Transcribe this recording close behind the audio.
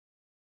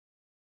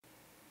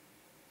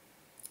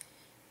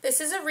This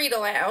is a read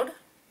aloud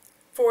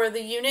for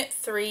the Unit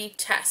 3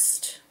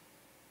 test.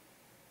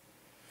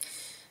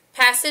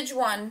 Passage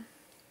 1,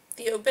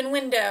 The Open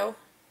Window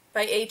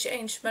by H.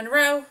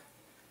 Monroe,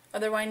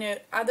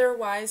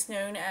 otherwise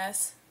known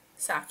as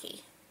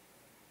Saki.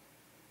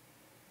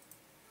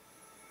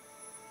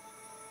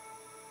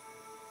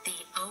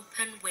 The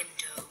Open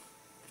Window.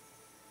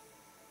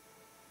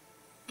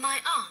 "My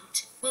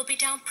aunt will be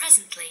down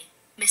presently,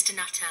 Mr.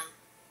 Nuttall,"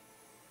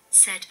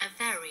 said a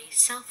very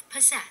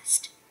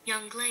self-possessed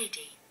young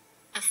lady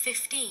of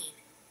 15.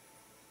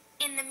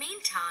 "In the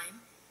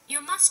meantime,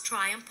 you must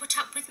try and put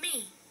up with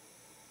me."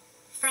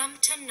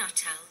 Frampton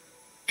Nuttall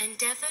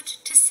endeavoured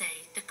to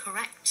say the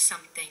correct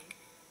something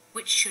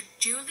which should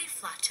duly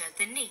flatter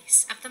the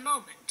niece of the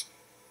moment,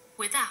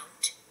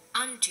 without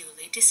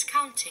unduly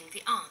discounting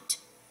the aunt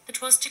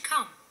that was to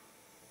come.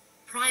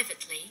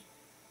 Privately,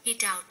 he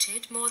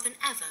doubted more than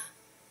ever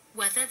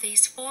whether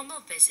these formal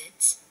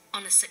visits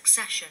on a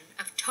succession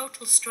of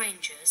total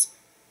strangers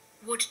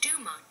would do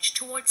much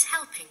towards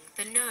helping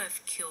the nerve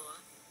cure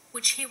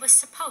which he was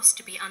supposed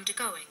to be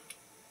undergoing.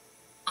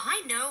 "I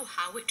know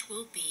how it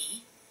will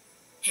be,"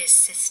 his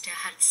sister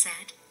had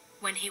said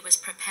when he was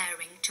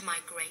preparing to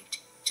migrate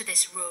to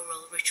this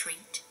rural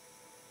retreat.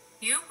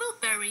 "You will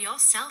bury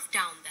yourself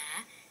down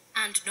there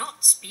and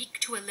not speak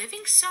to a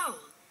living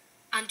soul,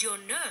 and your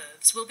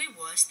nerves will be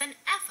worse than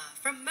ever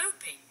from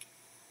moping.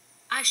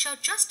 I shall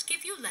just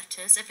give you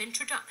letters of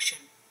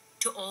introduction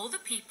to all the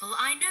people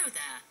I know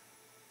there.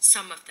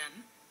 Some of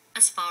them,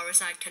 as far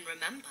as I can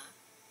remember,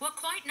 were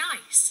quite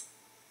nice."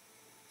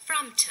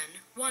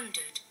 Frampton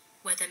wondered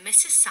whether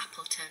Mrs.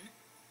 Sappleton,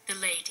 the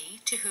lady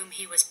to whom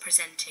he was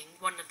presenting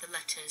one of the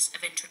letters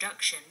of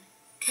introduction,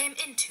 came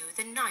into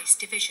the nice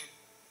division.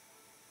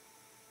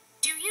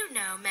 "Do you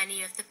know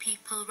many of the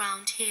people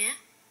round here?"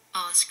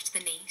 asked the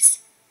niece,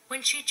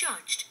 when she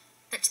judged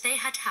that they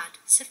had had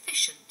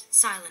sufficient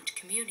silent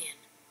communion.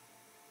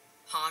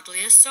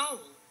 "Hardly a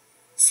soul,"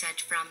 said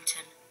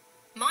Frampton.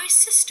 "My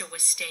sister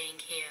was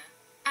staying here,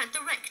 at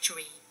the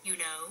rectory, you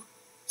know,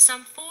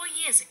 some 4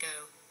 years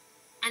ago,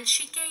 and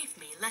she gave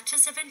me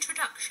letters of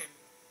introduction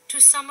to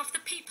some of the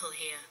people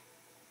here."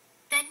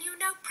 "Then you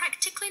know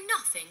practically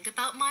nothing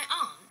about my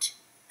aunt?"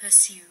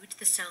 pursued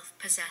the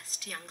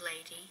self-possessed young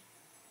lady.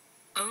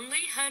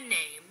 "Only her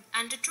name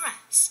and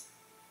address,"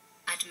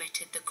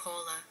 admitted the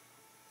caller.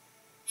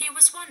 He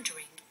was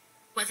wondering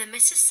whether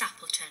Mrs.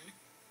 Sappleton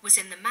was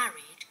in the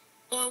married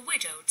or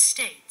widowed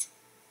state.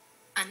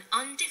 An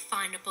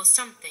undefinable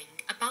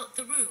something about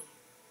the room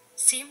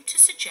seemed to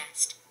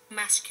suggest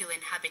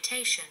masculine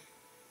habitation.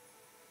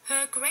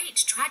 "Her great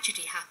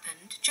tragedy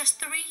happened just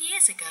 3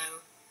 years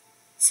ago,"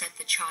 said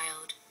the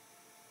child.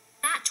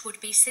 "That would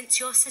be since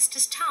your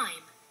sister's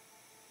time."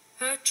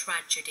 "Her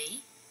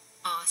tragedy?"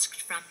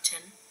 asked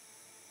Frampton.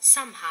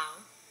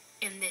 Somehow,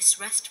 in this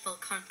restful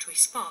country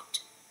spot,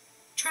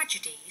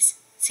 tragedies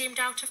seemed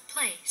out of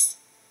place.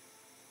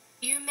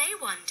 "You may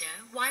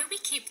wonder why we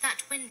keep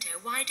that window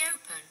wide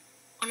open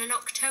on an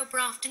October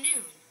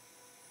afternoon,"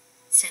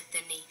 said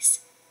the niece,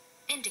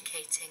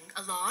 indicating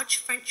a large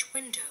French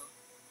window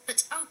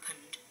that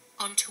opened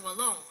onto a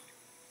lawn.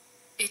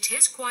 "It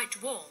is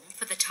quite warm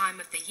for the time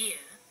of the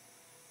year,"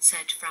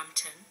 said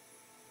Frampton.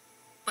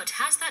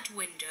 "But has that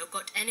window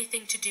got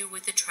anything to do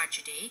with the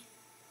tragedy?"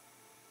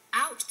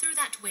 Out through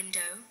that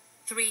window,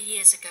 3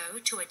 years ago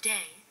to a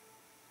day,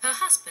 her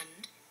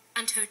husband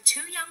and her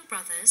 2 young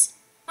brothers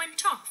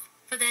went off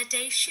for their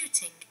day's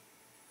shooting.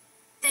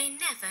 They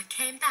never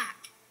came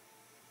back.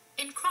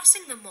 In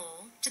crossing the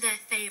moor to their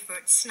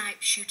favourite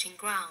snipe shooting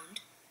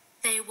ground,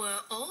 they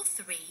were all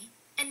 3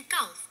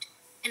 engulfed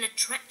in a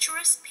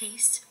treacherous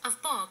piece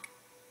of bog.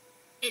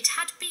 It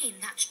had been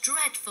that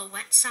dreadful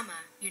wet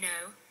summer, you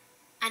know,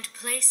 and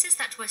places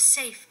that were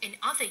safe in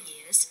other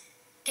years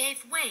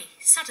gave way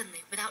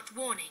suddenly without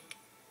warning.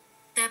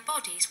 Their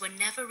bodies were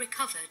never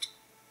recovered.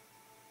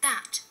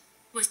 That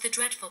was the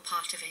dreadful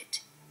part of it.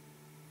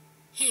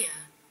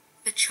 Here,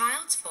 the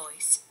child's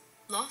voice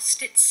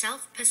lost its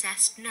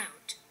self-possessed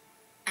note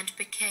and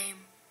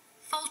became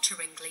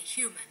falteringly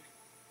human.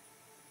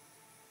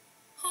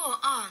 "Poor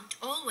aunt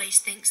always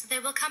thinks that they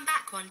will come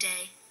back one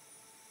day.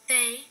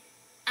 They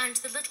and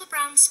the little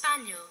brown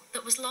spaniel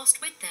that was lost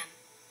with them,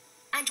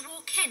 and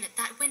walk in at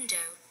that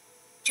window,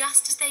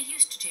 just as they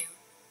used to do.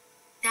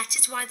 That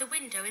is why the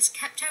window is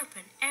kept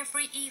open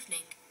every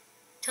evening,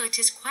 till it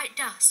is quite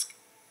dusk.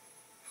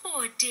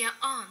 Poor dear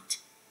aunt!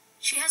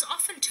 She has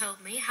often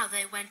told me how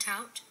they went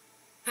out,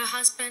 her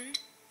husband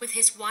with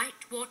his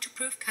white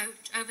waterproof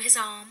coat over his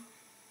arm,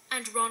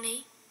 and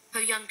Ronnie, her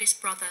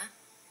youngest brother,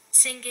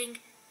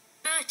 singing,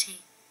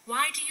 'Bertie,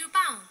 why do you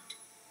bound?'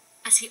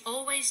 as he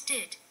always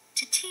did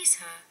to tease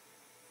her,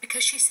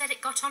 because she said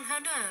it got on her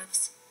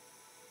nerves.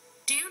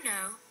 Do you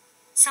know,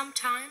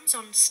 sometimes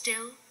on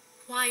still,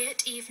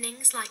 quiet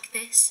evenings like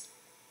this,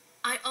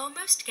 I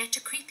almost get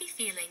a creepy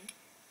feeling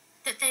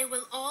that they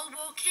will all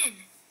walk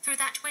in through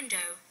that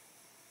window."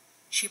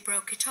 She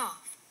broke it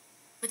off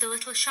with a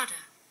little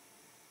shudder.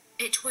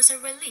 It was a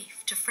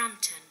relief to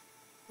Frampton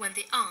when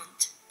the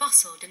aunt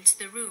bustled into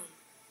the room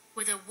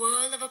with a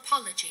whirl of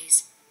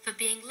apologies for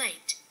being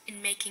late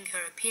in making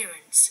her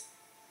appearance.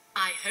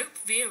 "I hope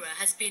Vera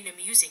has been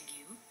amusing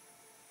you,"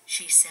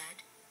 she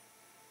said.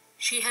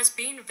 "She has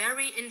been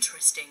very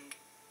interesting,"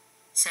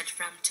 said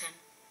Frampton.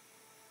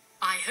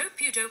 "I hope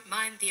you don't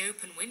mind the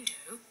open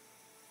window,"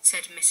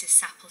 said Mrs.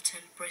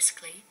 Sappleton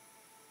briskly.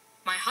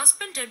 "My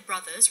husband and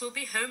brothers will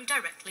be home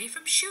directly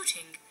from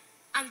shooting,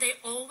 and they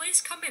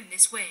always come in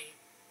this way.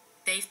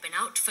 They've been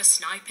out for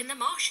snipe in the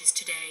marshes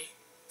today,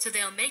 so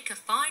they'll make a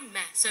fine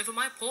mess over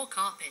my poor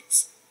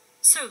carpets.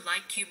 So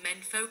like you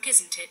menfolk,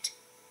 isn't it?"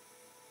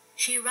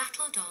 She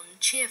rattled on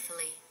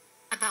cheerfully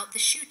about the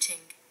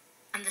shooting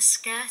and the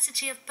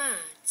scarcity of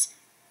birds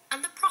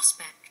and the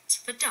prospects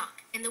for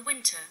duck in the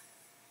winter.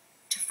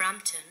 To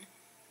Frampton,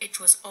 it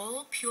was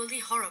all purely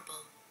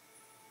horrible.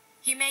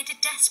 He made a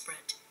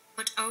desperate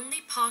but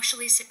only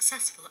partially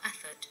successful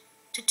effort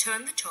to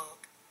turn the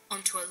talk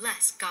onto a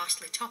less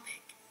ghastly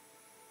topic.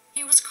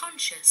 He was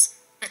conscious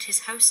that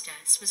his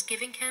hostess was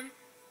giving him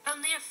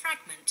only a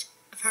fragment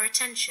of her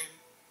attention,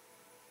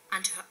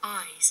 and her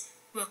eyes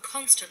were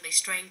constantly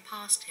straying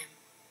past him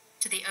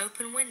to the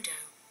open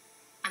window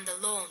and the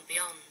lawn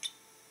beyond.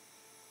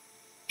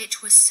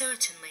 It was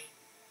certainly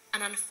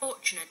an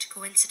unfortunate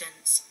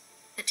coincidence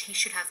that he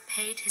should have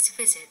paid his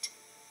visit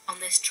on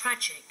this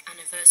tragic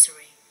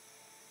anniversary.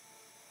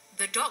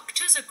 "The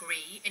doctors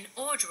agree in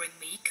ordering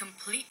me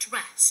complete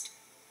rest,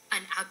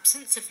 an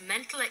absence of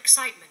mental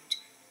excitement,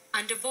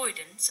 and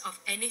avoidance of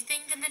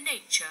anything in the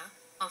nature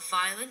of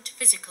violent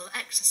physical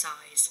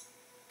exercise,"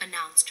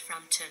 announced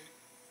Frampton,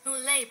 who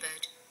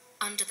laboured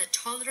under the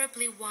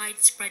tolerably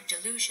widespread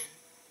delusion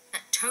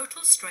that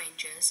total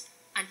strangers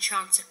and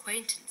chance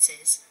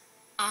acquaintances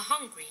are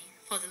hungry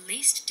for the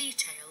least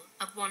detail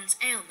of one's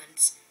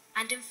ailments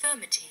and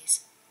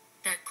infirmities,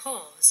 their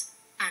cause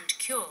and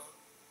cure.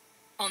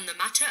 "On the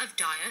matter of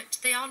diet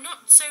they are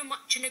not so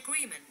much in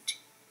agreement,"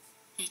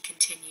 he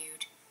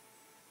continued.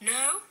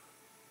 "No?"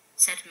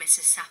 said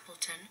Mrs.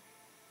 Sappleton,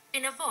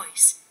 in a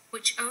voice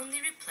which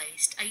only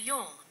replaced a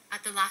yawn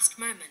at the last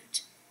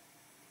moment.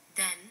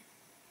 Then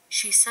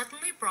she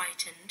suddenly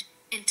brightened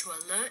into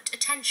alert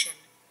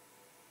attention,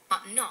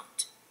 but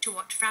not to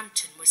what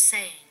Frampton was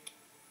saying.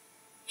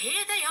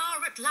 "Here they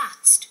are at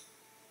last,"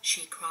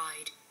 she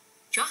cried,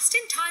 "just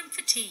in time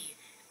for tea,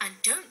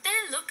 and don't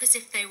they look as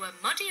if they were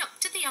muddy up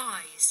to the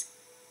eyes?"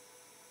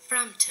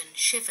 Frampton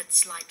shivered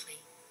slightly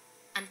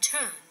and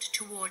turned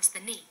towards the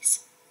niece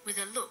with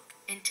a look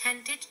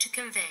intended to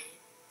convey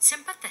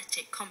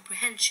sympathetic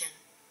comprehension.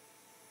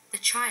 The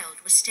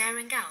child was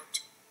staring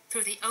out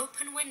through the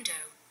open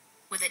window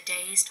with a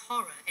dazed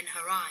horror in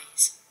her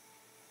eyes.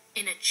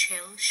 In a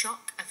chill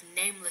shock of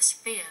nameless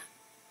fear,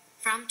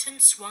 Frampton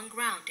swung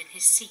round in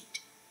his seat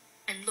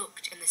and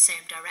looked in the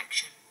same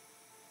direction.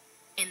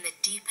 In the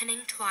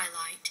deepening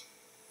twilight,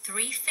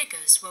 3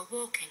 figures were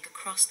walking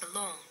across the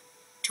lawn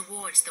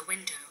towards the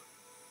window.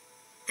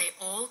 They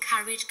all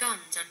carried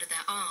guns under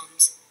their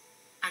arms,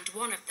 and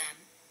one of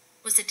them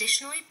was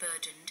additionally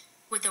burdened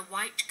with a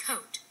white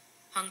coat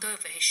hung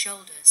over his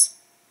shoulders.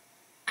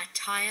 A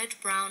tired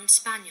brown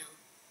spaniel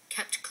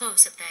kept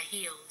close at their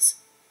heels.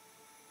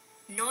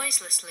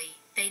 Noiselessly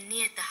they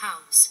neared the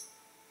house,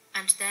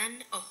 and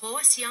then a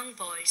hoarse young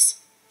voice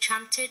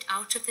chanted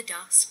out of the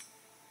dusk,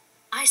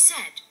 "I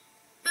said,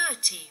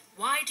 Bertie,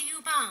 why do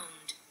you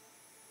bound?"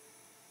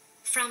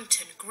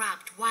 Frampton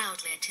grabbed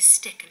wildly at his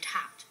stick and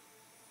hat.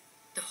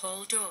 The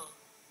hall door,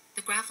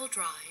 the gravel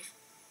drive,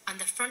 and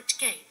the front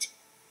gate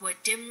were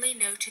dimly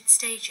noted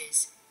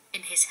stages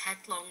in his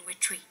headlong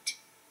retreat.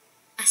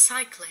 A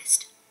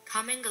cyclist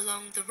coming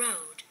along the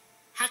road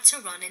had to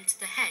run into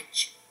the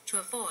hedge to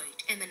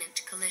avoid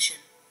imminent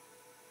collision.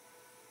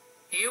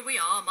 "Here we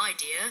are, my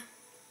dear,"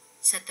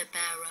 said the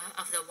bearer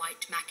of the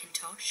white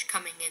mackintosh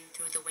coming in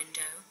through the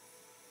window.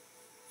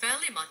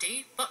 "Fairly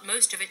muddy, but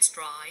most of it's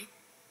dry.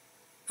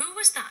 Who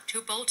was that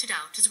who bolted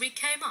out as we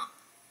came up?"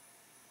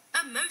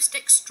 "A most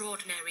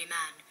extraordinary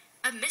man,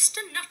 a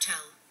Mr.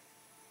 Nuttall,"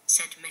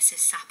 said Mrs.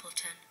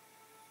 Sappleton.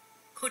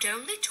 "Could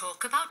only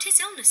talk about his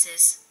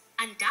illnesses,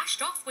 and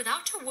dashed off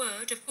without a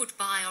word of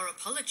goodbye or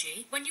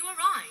apology when you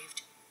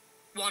arrived.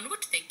 One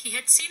would think he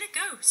had seen a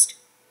ghost."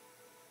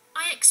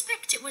 "I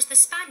expect it was the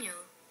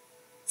spaniel,"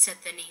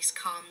 said the niece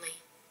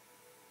calmly.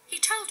 "He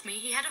told me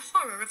he had a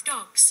horror of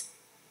dogs.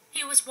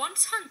 He was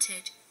once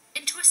hunted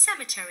into a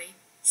cemetery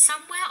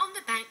somewhere on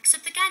the banks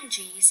of the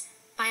Ganges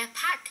by a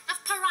pack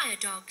of pariah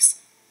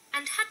dogs,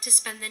 and had to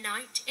spend the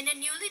night in a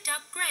newly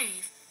dug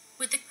grave,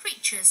 with the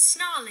creatures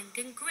snarling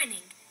and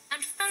grinning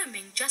and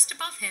foaming just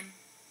above him.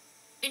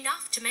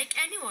 Enough to make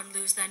anyone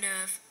lose their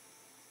nerve."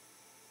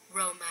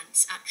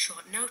 Romance at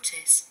short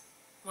notice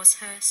was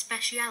her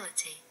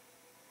speciality.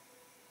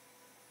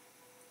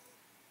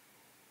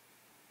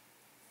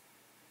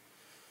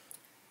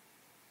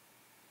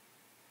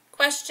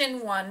 Question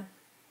 1.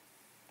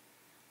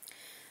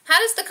 How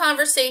does the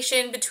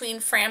conversation between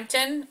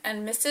Frampton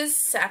and Mrs.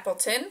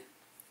 Sappleton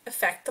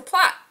affect the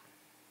plot?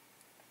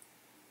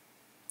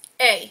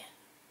 A.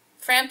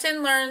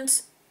 Frampton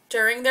learns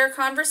during their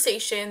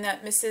conversation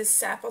that Mrs.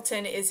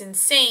 Sappleton is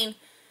insane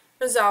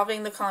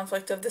resolving the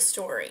conflict of the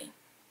story.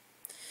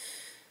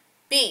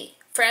 B.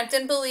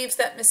 Frampton believes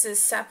that Mrs.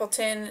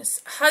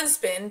 Sappleton's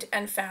husband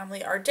and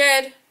family are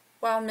dead,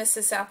 while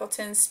Mrs.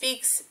 Sappleton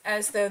speaks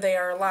as though they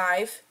are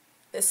alive.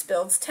 This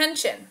builds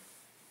tension.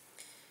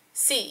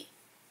 C.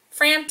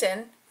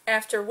 Frampton,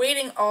 after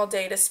waiting all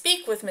day to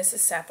speak with Mrs.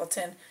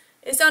 Sappleton,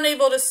 is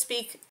unable to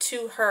speak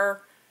to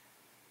her.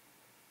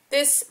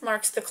 This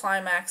marks the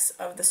climax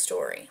of the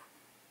story.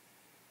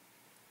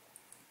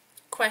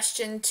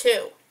 Question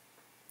 2.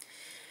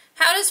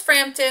 How does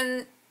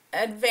Frampton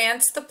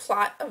advance the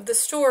plot of the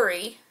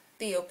story,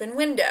 The Open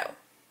Window?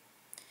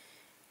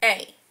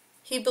 A.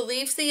 He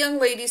believes the young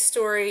lady's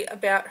story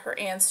about her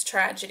aunt's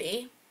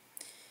tragedy.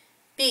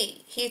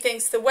 B. He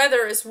thinks the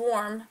weather is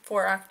warm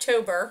for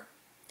October.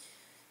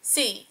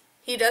 C.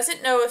 He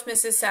doesn't know if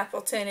Mrs.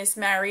 Sappleton is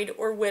married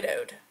or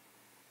widowed.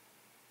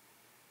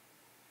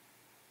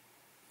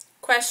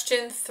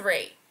 Question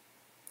 3.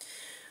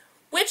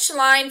 Which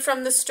line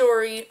from the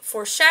story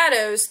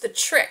foreshadows the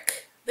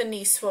trick the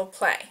niece will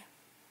play?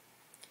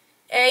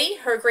 A.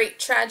 Her great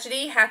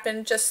tragedy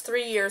happened just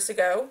 3 years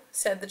ago,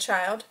 said the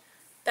child.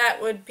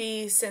 That would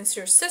be since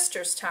your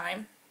sister's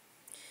time.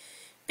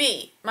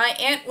 B. My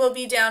aunt will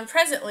be down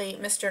presently,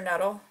 Mr.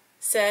 Nuttall,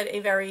 said a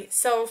very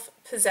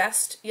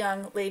self-possessed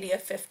young lady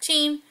of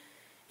 15.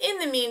 In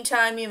the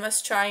meantime, you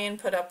must try and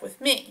put up with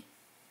me.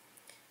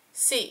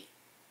 C.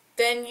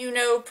 Then you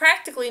know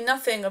practically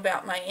nothing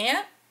about my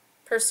aunt,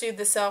 pursued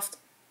the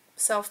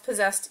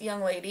self-possessed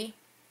young lady.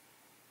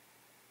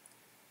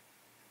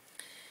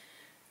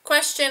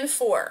 Question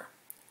 4.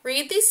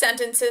 Read these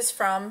sentences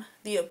from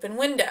The Open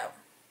Window.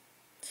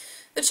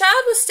 The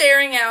child was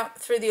staring out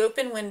through the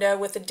open window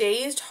with a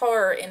dazed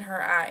horror in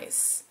her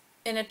eyes.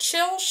 In a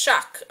chill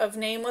shock of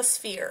nameless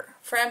fear,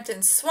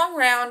 Frampton swung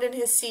round in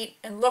his seat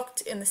and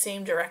looked in the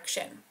same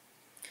direction.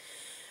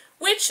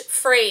 Which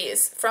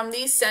phrase from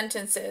these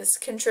sentences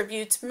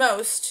contributes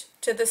most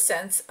to the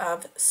sense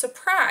of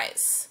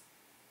surprise?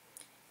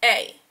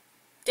 A.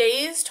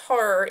 Dazed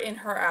horror in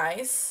her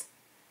eyes.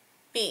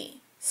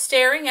 B.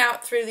 Staring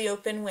out through the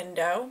open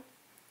window.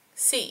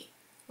 C.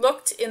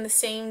 Looked in the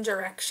same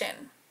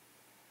direction.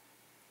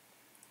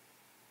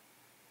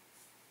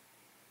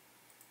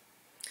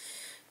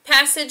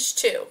 Passage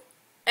 2.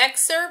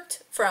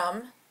 Excerpt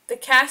from The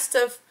Cast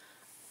of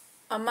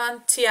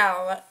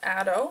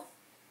Amontillado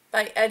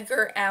by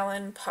Edgar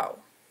Allan Poe.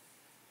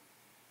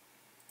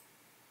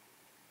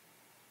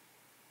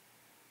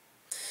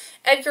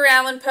 Edgar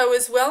Allan Poe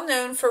is well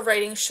known for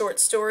writing short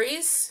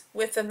stories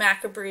with a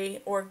macabre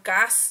or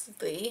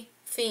ghastly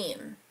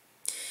theme.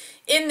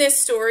 In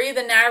this story,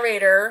 the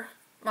narrator,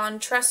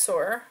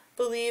 Montresor,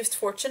 believes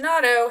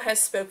Fortunato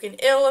has spoken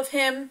ill of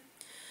him.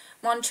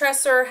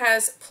 Montresor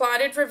has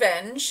plotted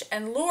revenge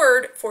and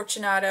lured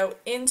Fortunato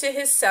into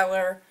his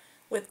cellar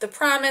with the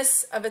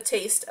promise of a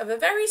taste of a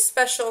very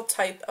special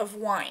type of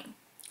wine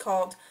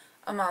called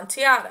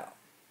Amontillado.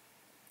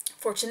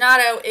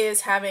 Fortunato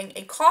is having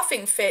a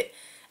coughing fit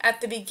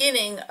at the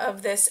beginning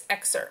of this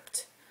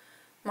excerpt.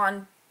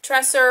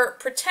 Montresor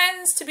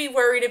pretends to be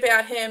worried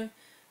about him,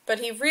 but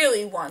he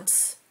really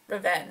wants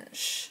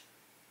revenge.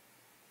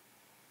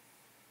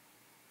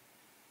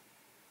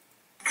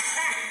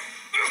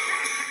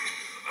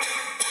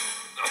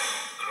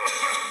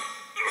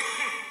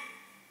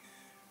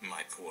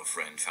 My poor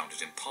friend found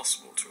it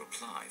impossible to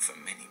reply for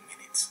many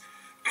minutes.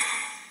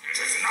 It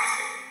is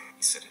nothing,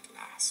 he said at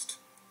last.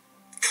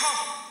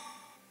 Come,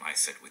 I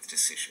said with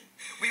decision.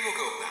 We will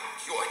go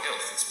back. Your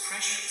health is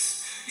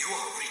precious. You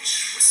are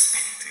rich,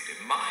 respected,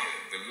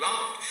 admired,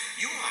 beloved.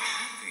 You are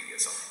happy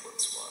as I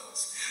once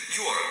was.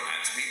 You are a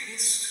man to be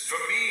missed. For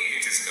me,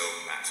 it is no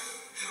matter.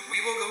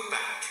 We will go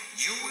back.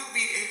 You will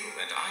be ill,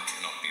 and I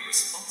cannot be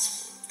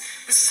responsible.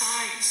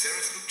 Besides, there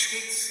is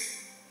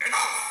Lucchesi.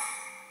 Enough,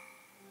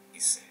 he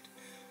said.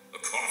 The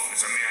cough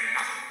is a mere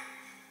nothing.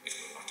 It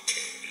will not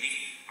kill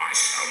me. I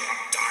shall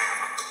not die of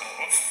a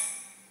cough.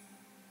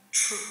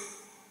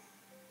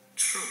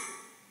 True,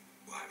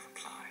 I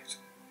replied.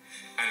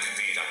 And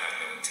indeed I have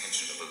no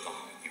intention of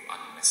alarming you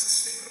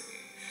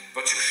unnecessarily,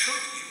 but you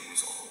should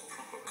use all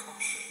proper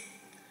caution.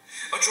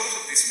 A draught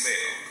of this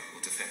milk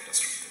will defend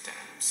us from the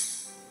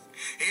damps.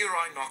 Here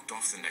I knocked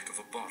off the neck of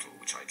a bottle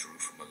which I drew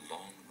from a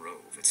long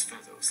row of its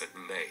feathers that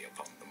lay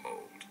upon the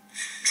mold.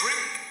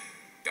 Drink,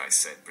 I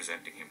said,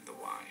 presenting him the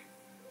wine.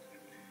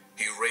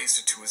 He raised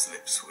it to his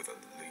lips with a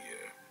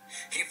leer.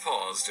 He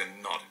paused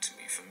and nodded to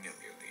me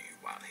familiarly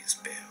while his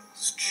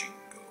bells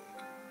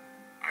jingled.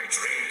 I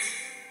drink,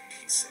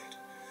 he said,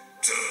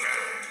 to the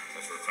belt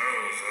that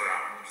revolves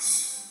around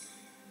us,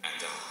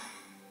 and I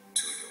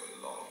to your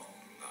long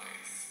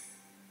life.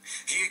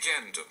 He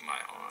again took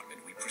my arm,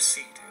 and we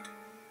proceeded.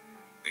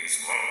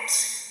 These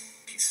vaults,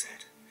 he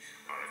said,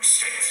 are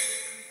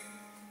extensive.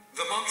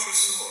 The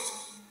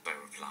Montresors, I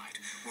replied,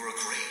 were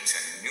a great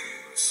and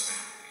numerous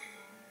family.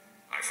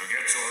 I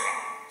forget your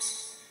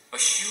arms. A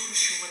huge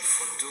human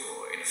foot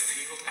door in a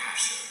field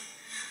azure.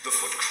 The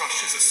foot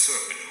crushes a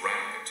serpent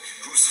rampant,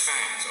 whose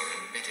fangs are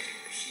embedded in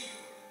the heel.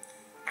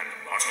 And the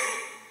motto,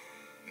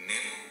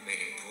 Nemo me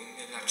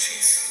impugna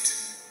lacessit.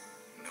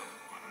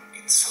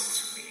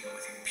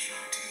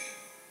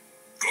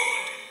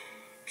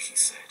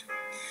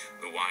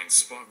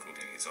 sparkled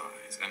in his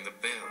eyes, and the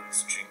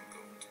bells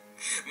jingled.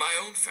 My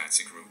own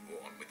fancy grew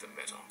warm with the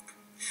Medoc.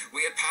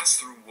 We had passed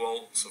through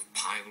walls of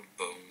piled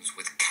bones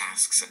with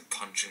casks and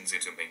puncheons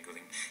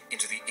intermingling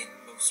into the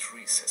inmost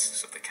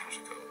recesses of the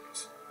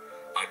catacombs.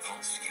 I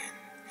paused again,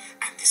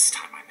 and this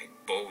time I made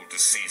bold to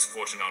seize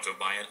Fortunato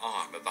by an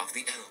arm above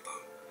the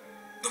elbow.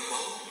 "The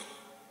mold,"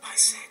 I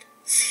said.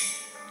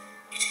 "See,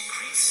 it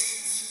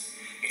increases.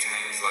 It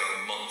hangs like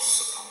a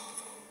moss upon the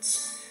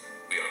vaults.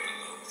 We are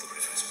below the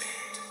river's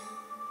bed.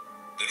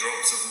 The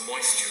drops of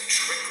moisture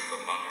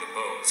trickle among the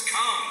bones.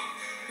 Come,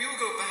 we will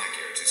go back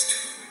ere it is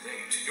too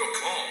late. Your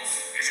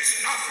cough, it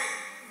is nothing,"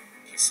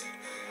 he said.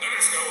 "Let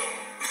us go on.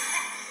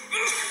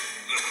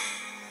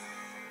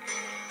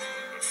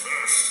 But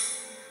first,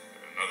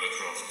 another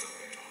draught of the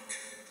Medoc."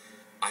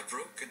 I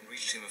broke and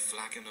reached him a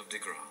flagon of de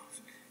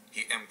Grave.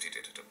 He emptied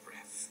it at a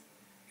breath.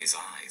 His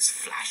eyes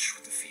flashed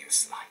with a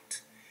fierce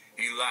light.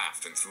 He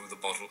laughed and threw the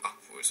bottle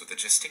upwards with a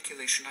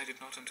gesticulation I did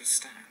not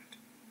understand.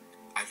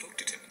 I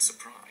looked at him in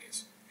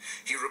surprise.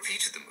 He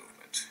repeated the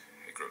movement,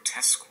 a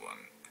grotesque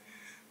one.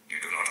 "You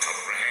do not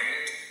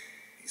comprehend?"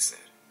 he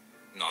said.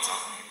 "Not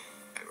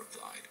I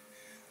replied.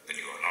 "Then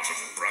you are not of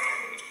the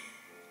Brotherhood."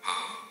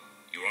 "How?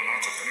 You are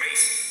not of the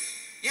Masons?"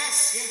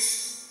 Yes,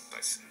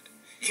 I said.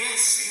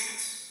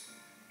 Yes.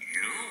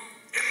 "You?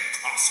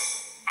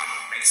 Impossible.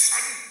 A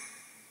Mason?"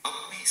 "A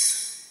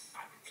Mason,"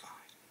 I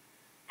replied.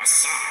 "A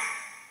sign,"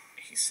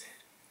 he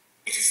said.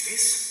 "It is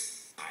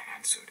this," I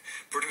answered,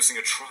 producing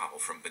a trowel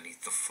from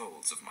beneath the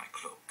folds of my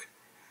cloak.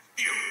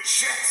 "You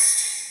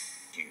jest!"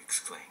 he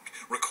exclaimed,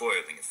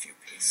 recoiling a few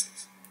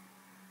paces.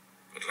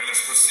 "But let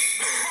us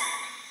proceed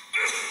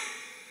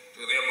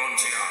to the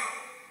Amontillado."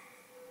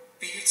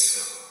 "Be it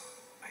so,"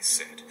 I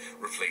said,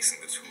 replacing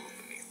the tool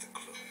beneath the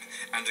cloak,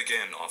 and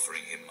again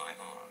offering him my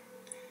arm.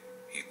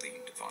 He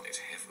leaned upon it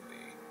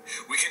heavily.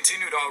 We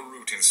continued our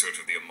route in search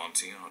of the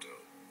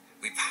Amontillado.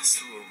 We passed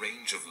through a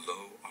range of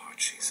low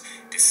arches,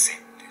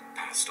 descended,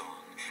 passed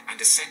on, and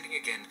descending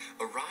again,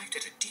 arrived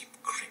at a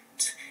deep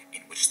crypt,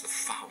 in which the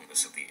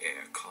foulness of the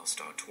air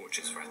caused our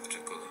torches rather to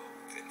glow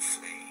than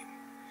flame.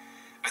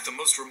 At the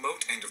most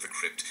remote end of the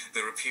crypt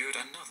there appeared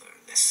another,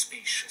 less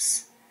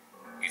spacious.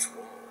 Its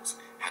walls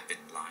had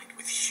been lined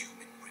with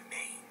human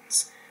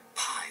remains,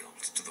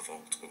 piled to the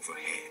vault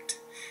overhead,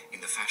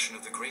 in the fashion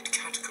of the great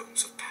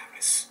catacombs of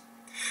Paris.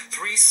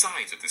 3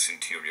 sides of this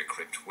interior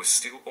crypt were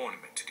still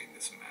ornamented in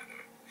this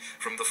manner.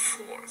 From the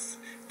 4th,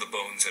 the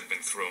bones had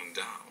been thrown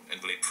down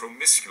and lay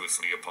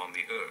promiscuously upon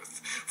the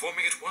earth,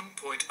 forming at one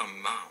point a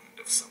mound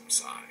of some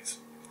size.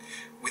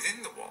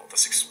 Within the wall,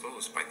 thus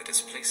exposed by the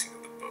displacing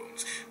of the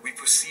bones, we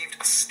perceived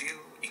a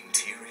still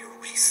interior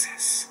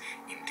recess,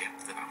 in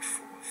depth about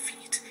 4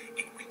 feet,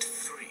 in width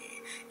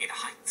 3, in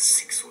height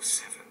 6 or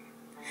 7.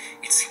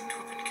 It seemed to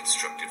have been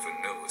constructed for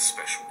no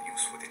especial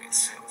use within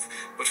itself,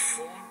 but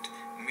formed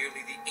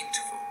merely the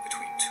interval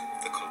between 2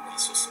 of the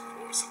colossal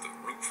supports of the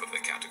roof of the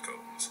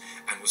catacombs,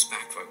 and was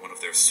backed by one of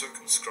their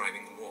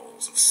circumscribing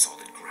walls of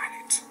solid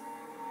granite.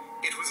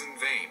 It was in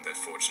vain that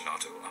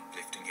Fortunato,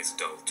 uplifting his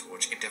dull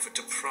torch, endeavored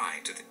to pry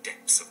into the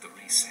depths of the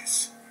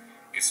recess.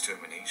 Its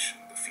termination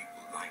the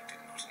feeble light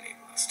did not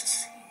enable us to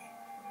see.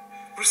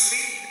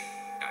 "Proceed,"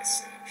 I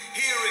said.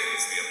 "Here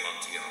is the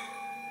Amontillado.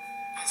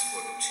 As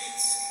for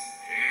Lucchesi,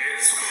 he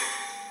is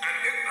an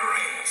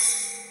ignoramus,"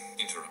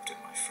 interrupted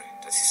my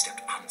friend, as he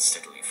stepped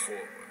unsteadily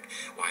forward,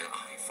 while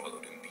I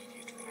followed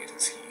immediately at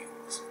his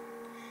heels.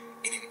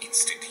 In an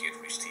instant he had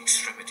reached the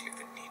extremity of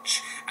the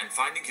niche, and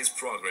finding his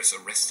progress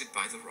arrested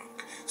by the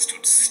rock,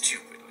 stood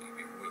stupidly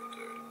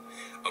bewildered.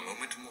 A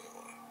moment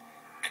more,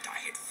 and I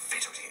had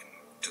fettered him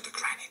to the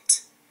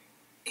granite.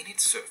 In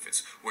its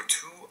surface were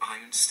 2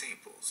 iron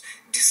staples,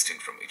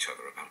 distant from each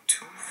other about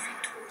 2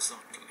 feet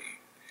horizontally.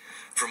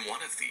 From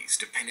one of these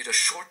depended a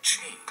short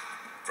chain,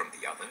 from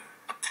the other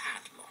a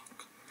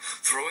padlock.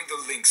 Throwing the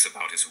links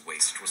about his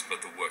waist was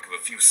but the work of a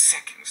few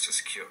seconds to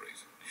secure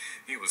it.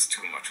 He was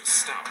too much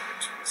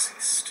astounded to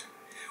resist.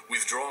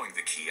 Withdrawing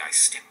the key, I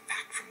stepped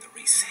back from the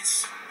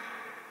recess.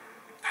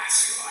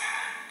 "Pass your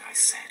hand," I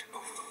said,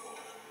 "over the wall.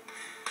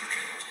 You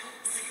cannot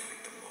help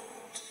feeling the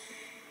mold.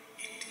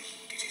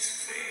 Indeed, it is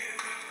very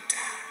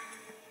damp.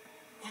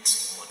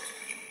 Once more, let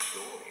me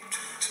implore you to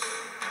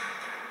return."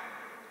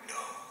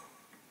 "No?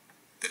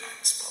 Then I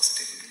must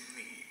positively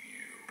leave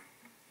you.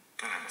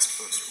 But I must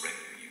first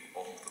render you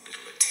all the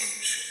little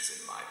attentions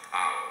in my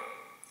power."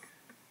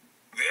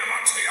 "The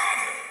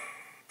Amontillado!"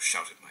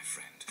 shouted my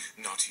friend,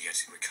 not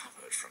yet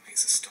recovered from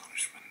his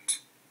astonishment.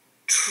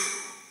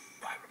 "True,"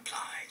 I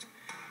replied,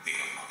 "the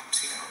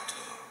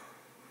Amontillado."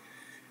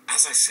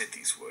 As I said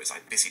these words, I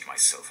busied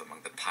myself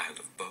among the pile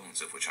of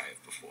bones of which I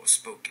have before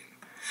spoken.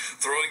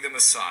 Throwing them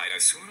aside, I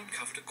soon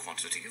uncovered a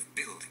quantity of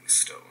building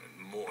stone and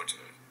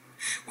mortar.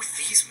 With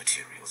these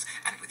materials,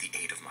 and with the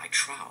aid of my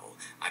trowel,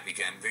 I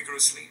began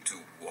vigorously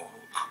to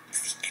wall up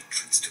the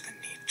entrance to the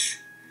niche.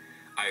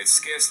 I had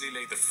scarcely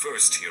laid the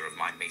first tier of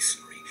my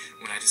masonry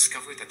when I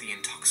discovered that the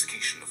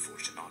intoxication of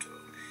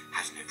Fortunato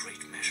had in a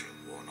great measure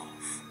worn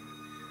off.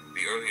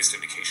 The earliest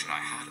indication I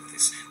had of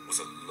this was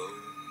a low,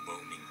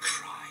 moaning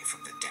cry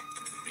from the depth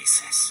of the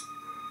recess.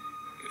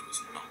 It was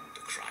not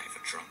the cry of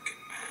a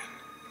drunken man.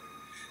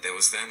 There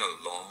was then a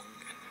long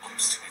and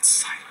obstinate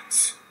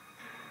silence.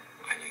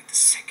 I laid the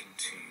second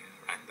tier,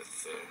 and the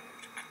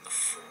third, and the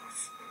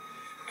fourth,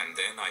 and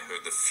then I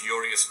heard the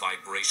furious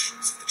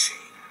vibrations of the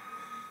chain.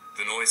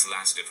 The noise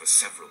lasted for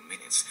several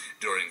minutes,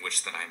 during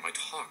which that I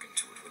might hearken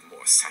to it with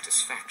more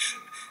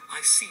satisfaction. I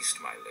ceased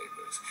my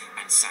labors,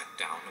 and sat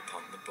down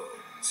upon the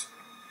bones.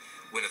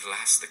 When at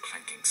last the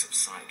clanking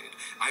subsided,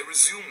 I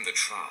resumed the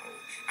trowel,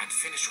 and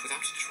finished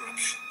without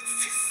interruption the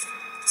fifth,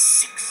 the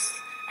sixth,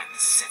 and the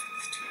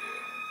seventh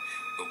tier.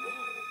 The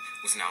wall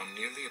was now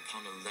nearly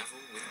upon a level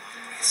with my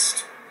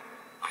wrist.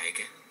 I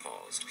again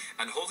paused,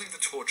 and holding the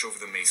torch over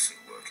the mason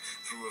work,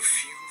 threw a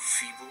few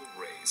feeble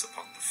rays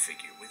upon the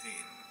figure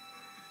within.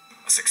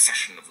 A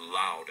succession of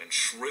loud and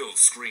shrill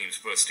screams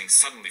bursting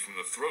suddenly from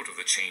the throat of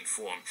the chained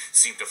form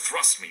seemed to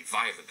thrust me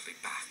violently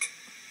back.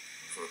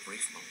 For a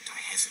brief moment I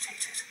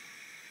hesitated.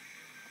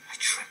 I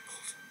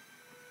trembled.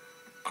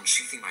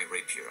 Unsheathing my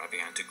rapier, I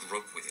began to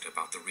grope with it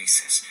about the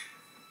recess,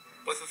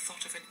 but the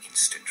thought of an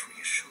instant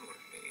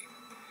reassured me.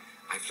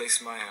 I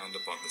placed my hand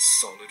upon the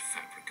solid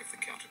fabric of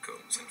the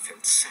catacombs and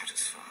felt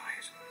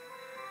satisfied.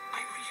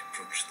 I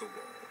reapproached the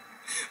wall.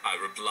 I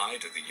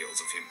replied to the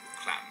yells of him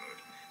who clamored.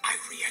 I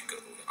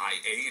re-echoed,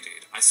 I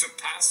aided, I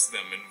surpassed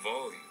them in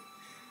volume,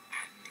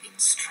 and in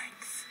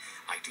strength.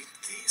 I did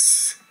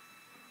this,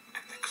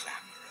 and the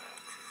clamorer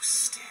grew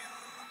still.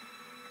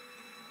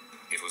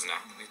 It was now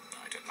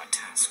midnight, and my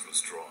task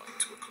was drawing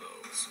to a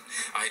close.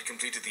 I had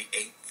completed the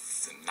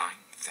 8th, the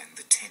 9th, and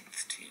the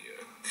 10th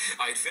tier.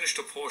 I had finished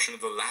a portion of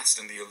the last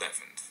and the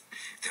 11th.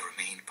 There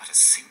remained but a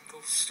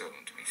single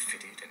stone to be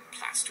fitted and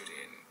plastered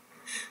in.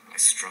 I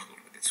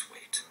struggled with its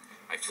weight.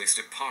 I placed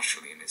it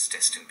partially in its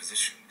destined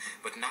position,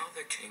 but now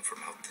there came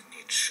from out the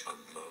niche a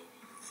low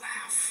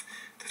laugh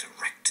that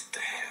erected the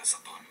hairs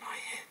upon my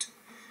head.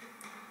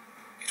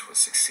 It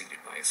was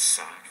succeeded by a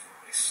sad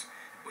voice,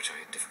 which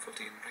I had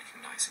difficulty in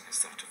recognizing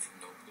as that of the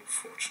noble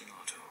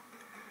Fortunato.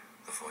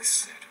 The voice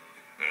said,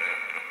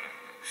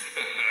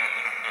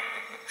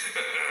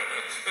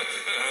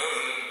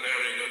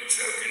 "Very good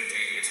joke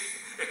indeed.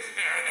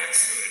 An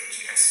excellent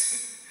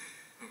jest.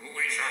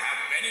 We shall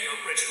have many a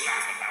rich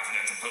laugh about it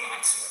at the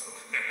palazzo.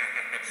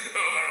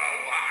 Over our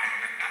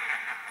wine."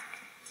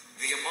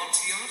 "The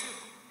Amontillado,"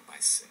 I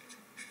said.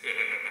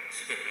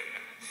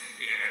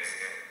 Yes,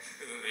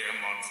 the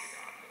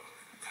Amontillado.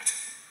 But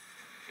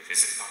is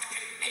it not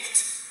getting late?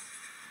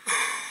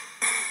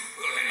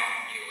 Will they not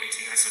be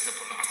awaiting us at the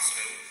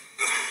palazzo?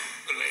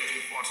 The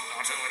Lady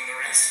Fortunato and the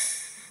rest.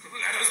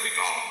 Let us be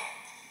gone.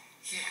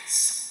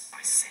 "Yes,"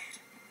 I said.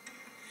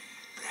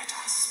 "Let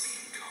us be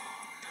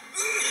gone."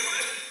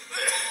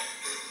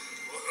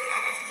 For the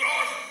love of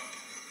God!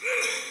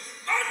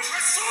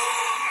 Montresor!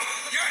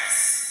 Yes!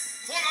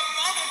 For the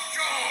love of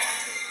God!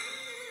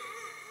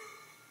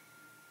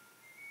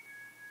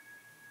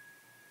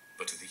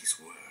 But to these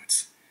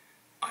words,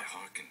 I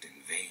hearkened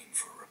in vain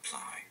for a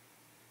reply.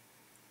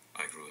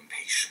 I grew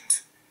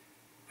impatient.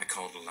 I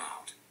called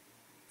aloud,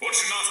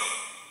 "Fortunato!"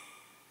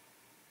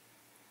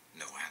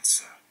 No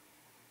answer.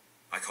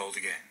 I called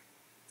again,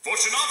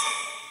 "Fortunato!"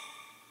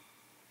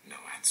 No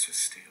answer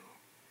still.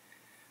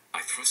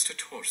 I thrust a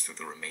torch through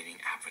the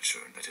remaining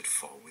aperture and let it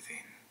fall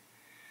within.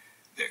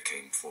 There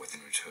came forth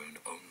in return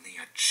only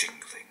a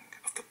jingling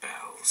of the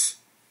bells.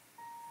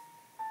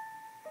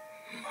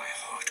 My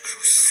heart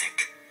grew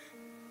sick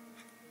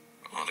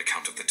on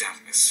account of the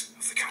dampness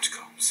of the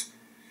catacombs.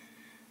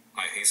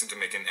 I hastened to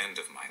make an end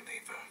of my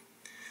labor.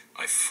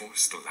 I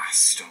forced the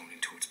last stone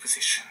into its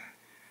position.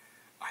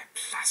 I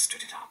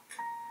plastered it up.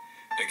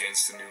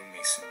 Against the new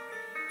masonry,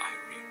 I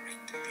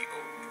re-erected the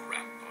old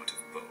rampart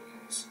of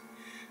bones.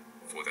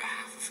 For the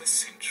half of a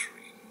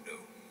century,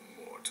 no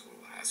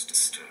mortal has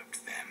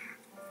disturbed them.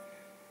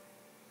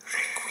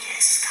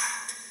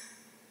 Requiescat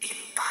in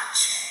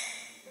pace.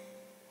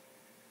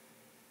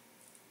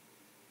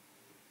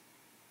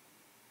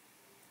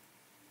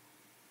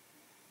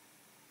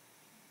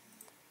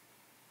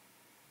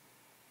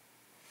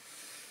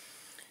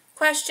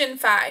 Question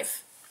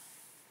 5.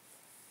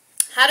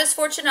 How does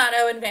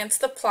Fortunato advance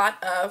the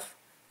plot of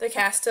the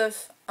Cast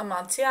of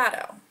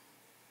Amontillado?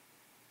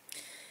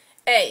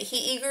 A. He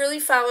eagerly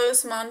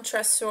follows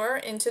Montresor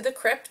into the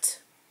crypt.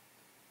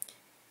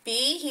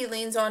 B. He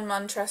leans on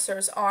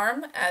Montresor's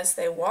arm as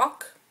they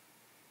walk.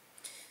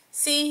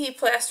 C. He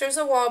plasters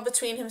a wall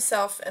between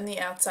himself and the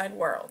outside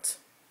world.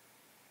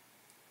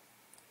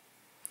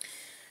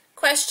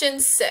 Question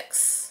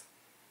 6.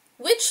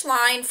 Which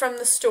line from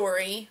the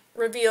story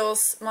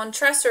reveals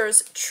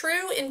Montresor's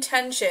true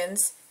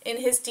intentions in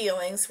his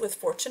dealings with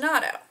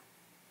Fortunato?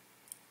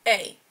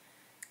 A.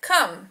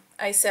 Come,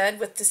 I said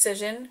with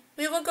decision,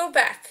 we will go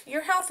back.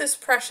 Your health is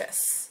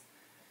precious.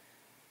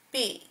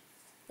 B.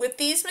 With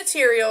these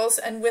materials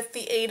and with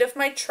the aid of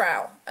my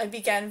trowel, I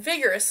began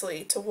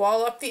vigorously to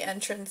wall up the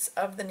entrance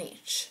of the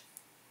niche.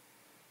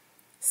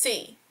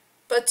 C.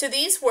 But to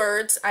these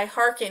words I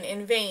hearken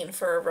in vain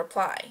for a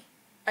reply.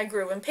 I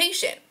grew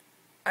impatient.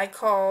 I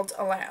called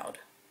aloud.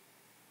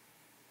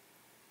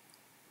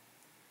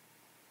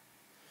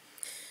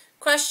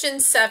 Question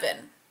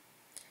 7.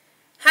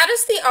 How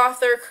does the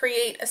author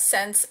create a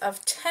sense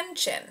of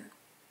tension?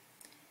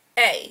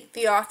 A.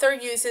 The author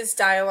uses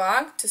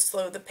dialogue to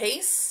slow the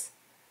pace.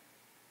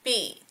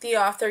 B. The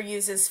author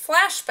uses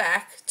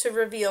flashback to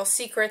reveal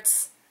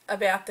secrets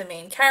about the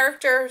main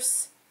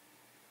characters.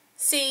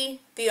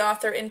 C. The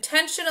author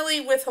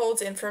intentionally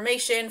withholds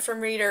information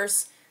from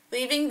readers,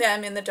 leaving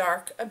them in the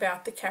dark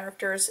about the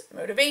characters'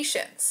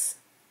 motivations.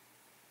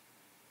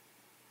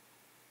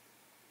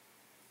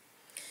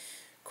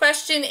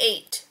 Question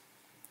 8.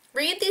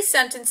 Read these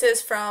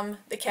sentences from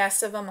The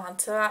Cast of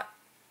Amontillado.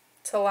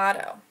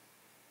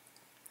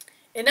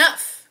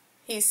 Enough,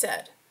 he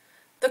said.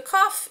 The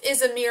cough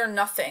is a mere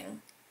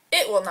nothing.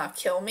 It will not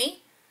kill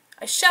me.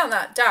 I shall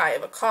not die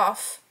of a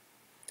cough.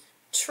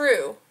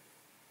 True,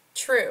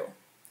 true,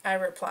 I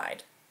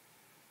replied.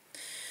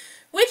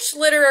 Which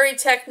literary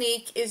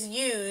technique is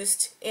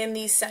used in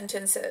these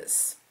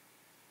sentences?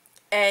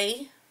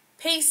 A.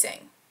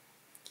 Pacing.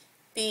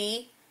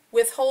 B.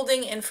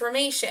 Withholding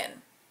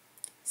information.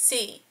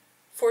 C.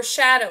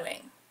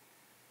 Foreshadowing.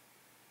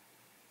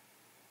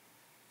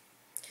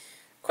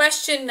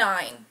 Question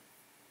 9.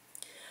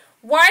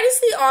 Why does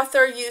the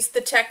author use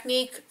the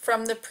technique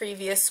from the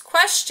previous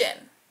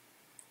question?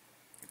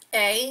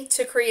 A.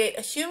 To create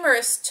a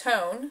humorous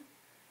tone.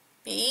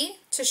 B.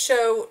 To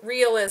show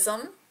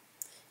realism.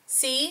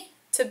 C.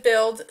 To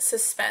build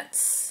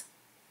suspense.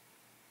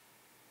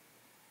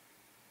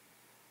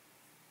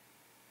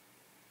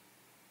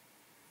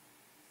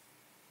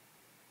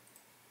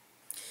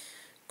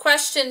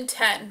 Question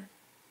 10.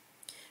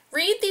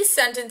 Read these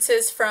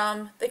sentences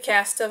from The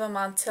Cast of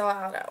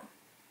Amontillado.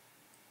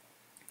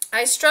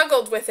 I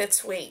struggled with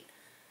its weight.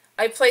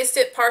 I placed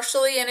it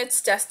partially in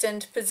its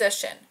destined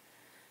position.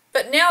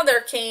 But now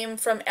there came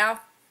from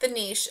out the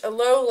niche a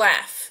low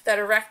laugh that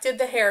erected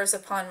the hairs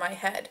upon my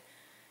head.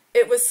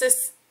 It was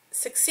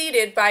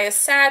succeeded by a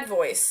sad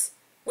voice,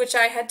 which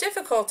I had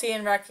difficulty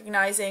in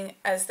recognizing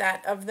as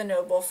that of the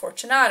noble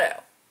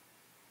Fortunato.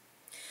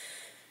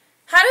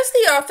 How does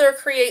the author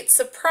create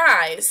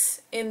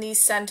surprise in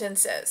these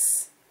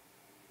sentences?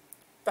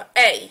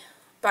 A.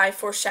 By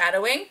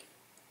foreshadowing.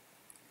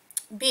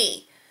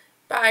 B.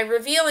 By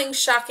revealing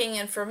shocking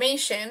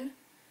information.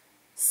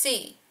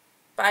 C.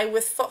 By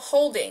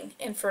withholding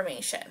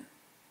information.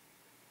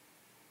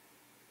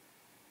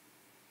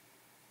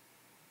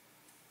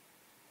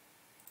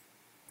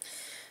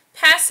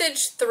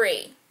 Passage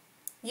 3.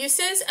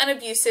 Uses and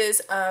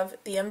Abuses of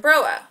the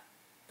Umbrella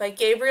by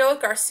Gabriel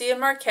Garcia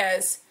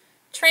Marquez,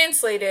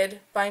 translated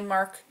by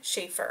Mark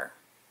Schaefer.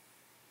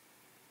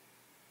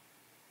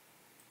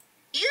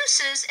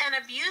 Uses and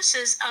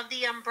Abuses of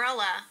the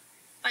Umbrella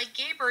by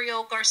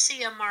Gabriel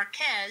Garcia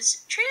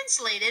Marquez,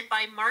 translated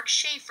by Mark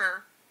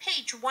Schaefer,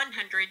 page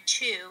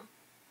 102.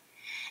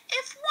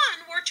 If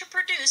one were to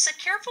produce a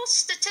careful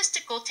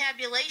statistical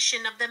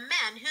tabulation of the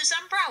men whose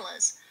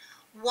umbrellas,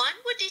 one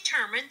would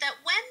determine that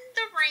when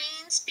the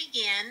rains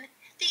begin,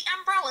 the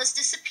umbrellas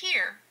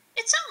disappear.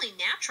 It's only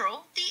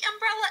natural. The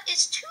umbrella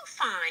is too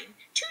fine,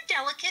 too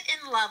delicate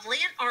and lovely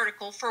an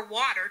article for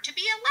water to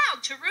be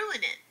allowed to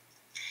ruin it.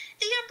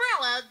 The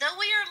umbrella, though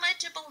we are led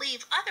to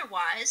believe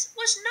otherwise,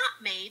 was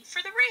not made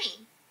for the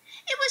rain.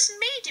 It was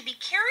made to be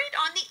carried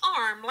on the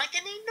arm like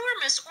an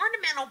enormous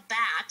ornamental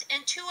bat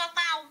and to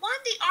allow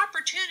one the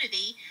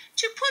opportunity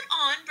to put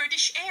on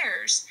British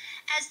airs,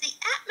 as the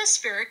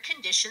atmospheric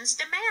conditions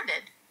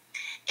demanded.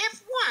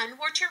 If one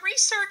were to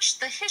research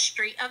the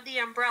history of the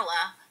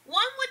umbrella,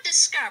 one would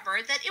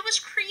discover that it was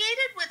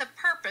created with a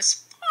purpose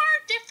far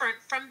different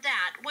from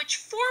that which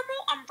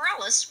formal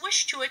umbrellists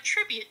wish to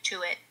attribute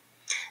to it.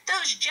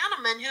 Those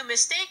gentlemen who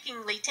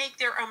mistakenly take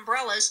their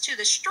umbrellas to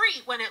the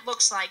street when it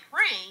looks like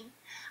rain,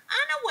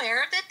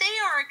 unaware that they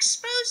are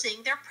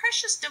exposing their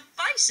precious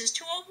devices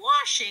to a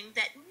washing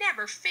that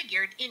never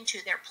figured into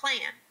their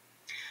plan.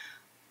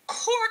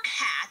 Cork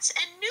hats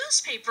and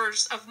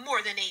newspapers of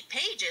more than 8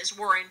 pages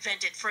were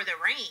invented for the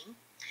rain.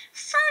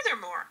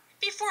 Furthermore,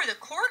 before the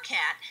cork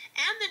hat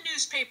and the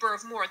newspaper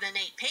of more than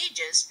 8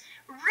 pages,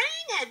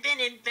 rain had been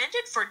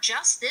invented for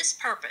just this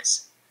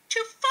purpose: to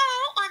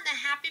fall on the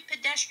happy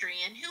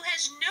pedestrian who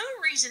has no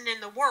reason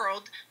in the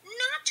world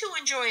not to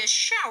enjoy a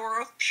shower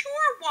of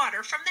pure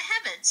water from the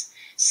heavens,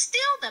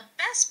 still the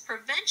best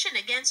prevention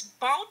against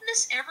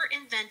baldness ever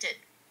invented.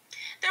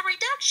 The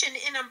reduction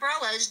in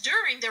umbrellas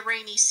during the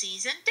rainy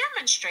season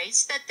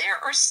demonstrates that there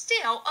are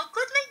still a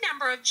goodly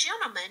number of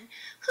gentlemen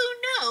who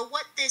know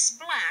what this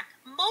black,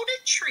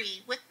 molded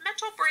tree with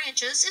metal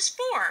branches is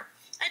for,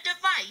 a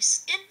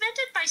device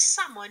invented by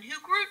someone who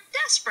grew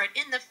desperate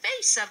in the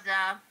face of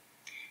the...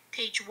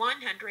 page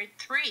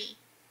 103.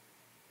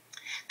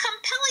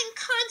 Compelling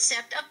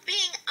concept of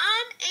being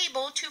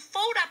unable to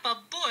fold up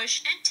a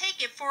bush and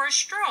take it for a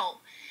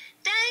stroll,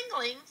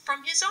 dangling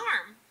from his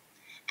arm.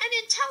 An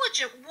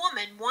intelligent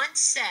woman once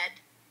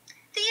said,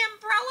 "The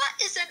umbrella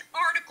is an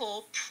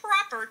article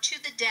proper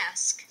to the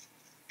desk."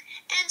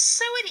 And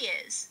so it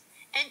is,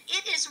 and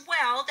it is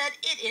well that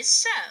it is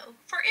so,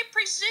 for it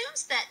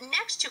presumes that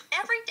next to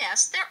every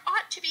desk there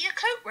ought to be a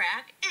coat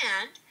rack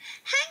and,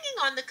 hanging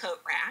on the coat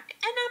rack,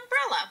 an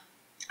umbrella.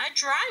 A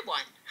dry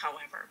one,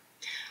 however.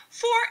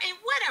 For a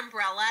wet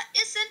umbrella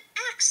is an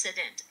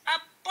accident,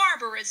 a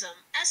barbarism,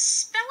 a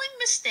spelling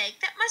mistake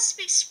that must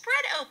be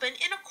spread open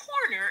in a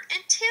corner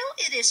until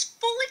it is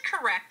fully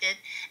corrected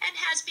and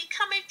has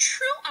become a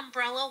true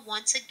umbrella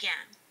once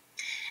again.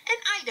 An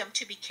item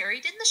to be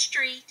carried in the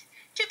street,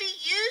 to be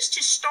used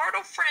to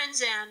startle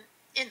friends and,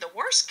 in the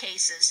worst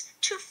cases,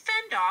 to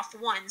fend off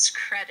one's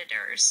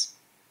creditors.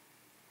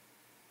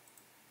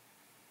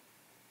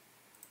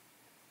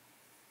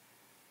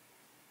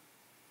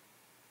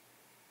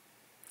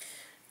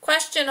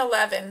 Question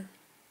 11.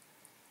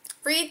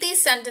 Read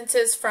these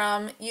sentences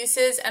from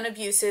Uses and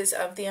Abuses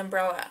of the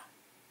Umbrella.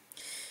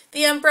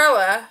 The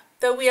umbrella,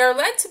 though we are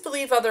led to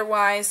believe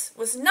otherwise,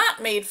 was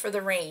not made for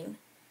the rain.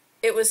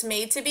 It was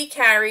made to be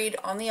carried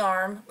on the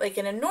arm like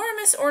an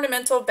enormous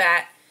ornamental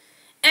bat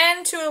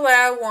and to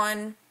allow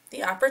one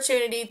the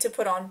opportunity to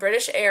put on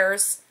British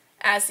airs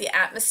as the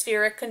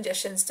atmospheric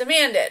conditions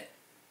demanded.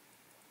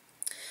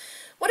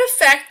 What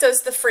effect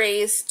does the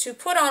phrase "to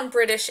put on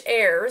British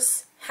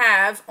airs"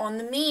 have on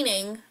the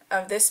meaning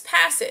of this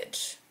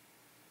passage?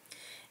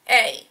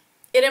 A.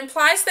 It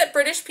implies that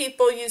British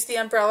people use the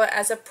umbrella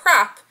as a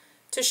prop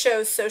to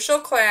show social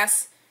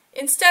class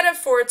instead of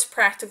for its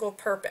practical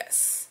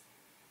purpose.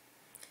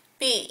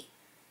 B.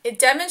 It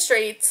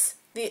demonstrates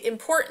the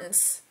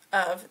importance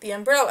of the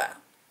umbrella.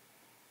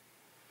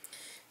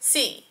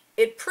 C.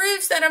 It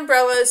proves that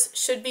umbrellas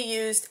should be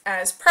used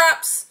as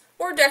props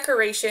or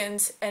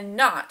decorations and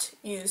not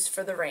used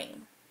for the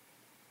rain.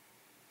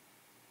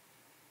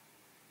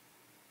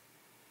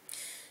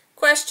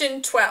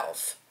 Question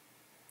 12.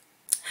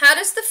 How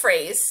does the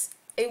phrase,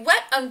 "a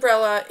wet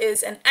umbrella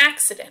is an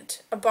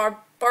accident, a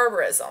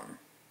barbarism,"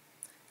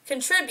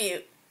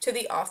 contribute to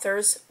the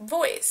author's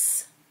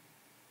voice?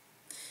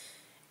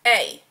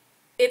 A.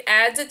 It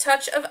adds a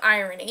touch of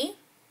irony.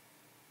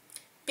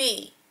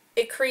 B.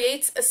 It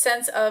creates a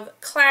sense of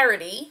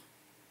clarity.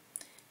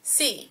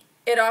 C.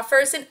 It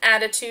offers an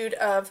attitude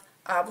of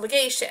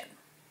obligation.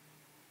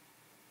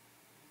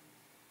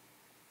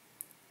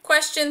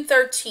 Question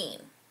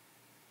 13.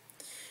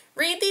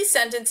 Read these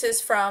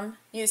sentences from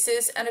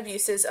Uses and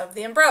Abuses of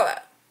the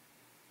Umbrella.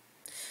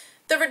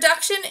 The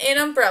reduction in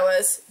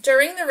umbrellas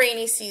during the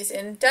rainy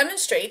season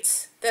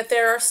demonstrates that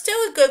there are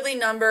still a goodly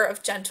number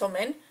of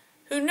gentlemen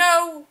who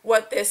know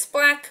what this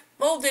black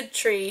molded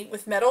tree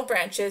with metal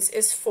branches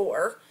is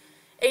for,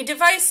 a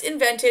device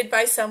invented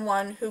by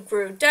someone who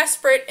grew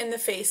desperate in the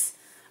face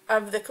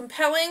of the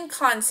compelling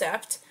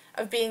concept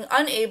of being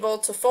unable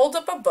to fold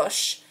up a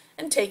bush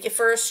and take it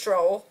for a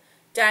stroll,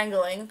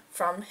 dangling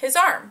from his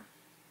arm.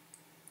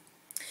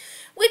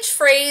 Which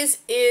phrase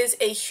is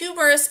a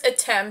humorous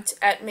attempt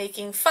at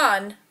making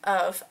fun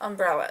of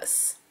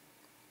umbrellas?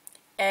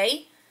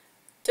 A.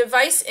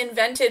 Device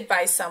invented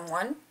by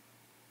someone.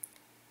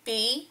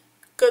 B.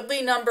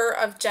 Goodly number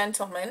of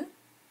gentlemen.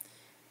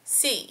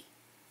 C.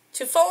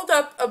 To fold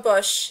up a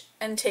bush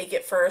and take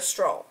it for a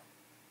stroll.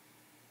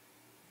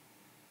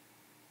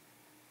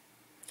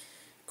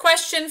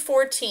 Question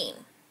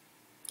 14.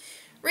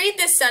 Read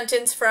this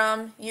sentence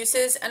from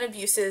Uses and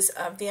Abuses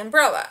of the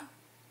Umbrella.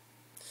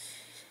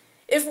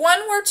 If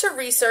one were to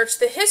research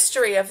the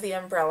history of the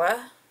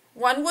umbrella,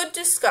 one would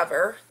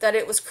discover that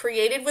it was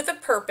created with a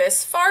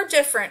purpose far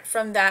different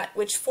from that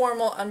which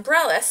formal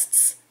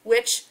umbrellists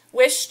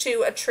wish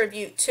to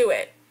attribute to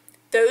it.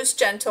 Those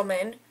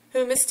gentlemen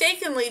who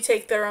mistakenly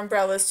take their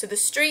umbrellas to the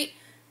street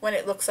when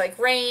it looks like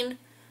rain,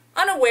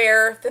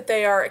 unaware that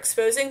they are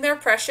exposing their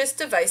precious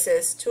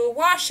devices to a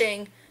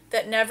washing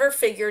that never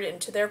figured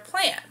into their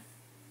plan.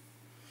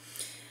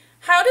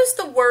 How does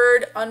the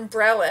word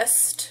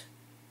umbrellist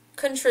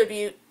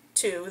contribute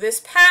to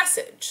this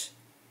passage?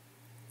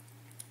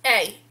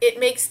 A. It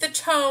makes the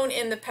tone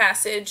in the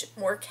passage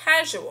more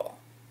casual.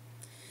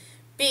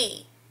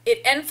 B.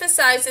 It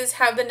emphasizes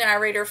how the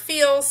narrator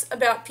feels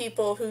about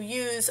people who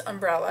use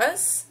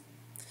umbrellas.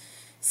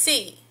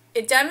 C.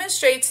 It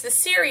demonstrates the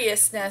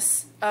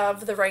seriousness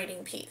of the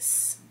writing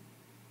piece.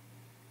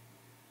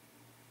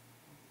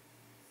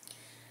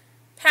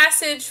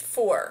 Passage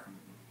 4.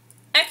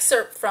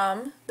 Excerpt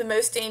from The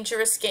Most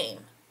Dangerous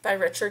Game by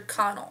Richard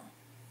Connell.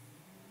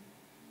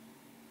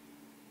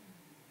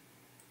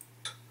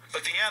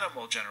 But the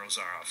animal, General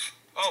Zaroff.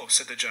 Oh,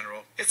 said the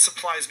general, it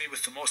supplies me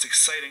with the most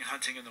exciting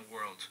hunting in the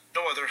world.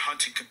 No other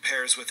hunting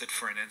compares with it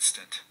for an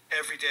instant.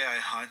 Every day I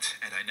hunt,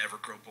 and I never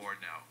grow bored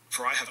now,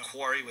 for I have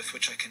quarry with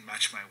which I can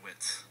match my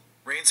wits.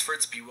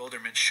 Rainsford's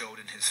bewilderment showed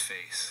in his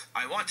face.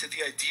 I wanted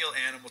the ideal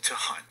animal to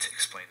hunt,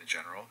 explained the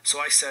general. So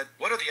I said,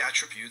 what are the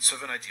attributes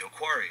of an ideal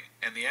quarry?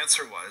 And the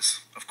answer was,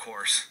 of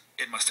course,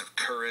 it must have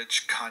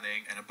courage,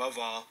 cunning, and above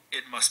all,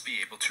 it must be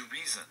able to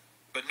reason.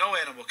 But no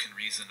animal can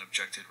reason,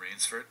 objected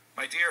Rainsford.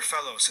 My dear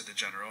fellow, said the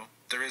general,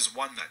 there is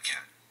one that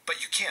can.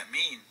 But you can't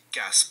mean,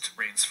 gasped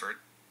Rainsford.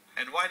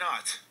 And why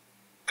not?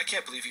 I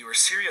can't believe you are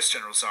serious,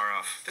 General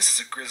Zaroff. This is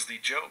a grisly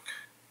joke.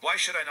 Why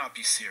should I not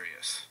be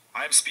serious?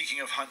 I am speaking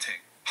of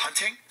hunting.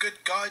 Hunting?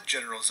 Good God,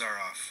 General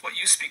Zaroff, what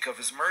you speak of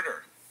is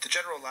murder. The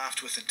general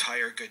laughed with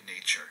entire good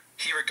nature.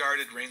 He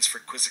regarded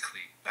Rainsford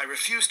quizzically. I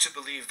refuse to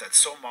believe that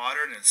so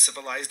modern and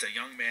civilized a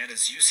young man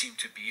as you seem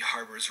to be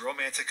harbors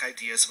romantic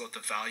ideas about the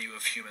value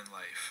of human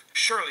life.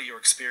 Surely your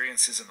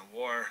experiences in the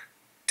war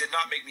did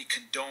not make me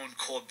condone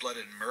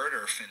cold-blooded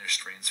murder,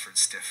 finished Rainsford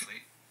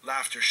stiffly.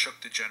 Laughter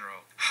shook the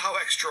general. How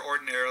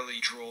extraordinarily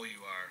droll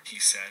you are, he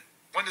said.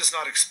 One does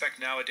not expect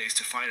nowadays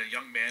to find a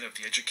young man of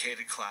the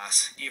educated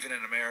class, even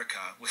in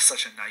America, with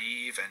such a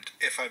naive and,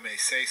 if I may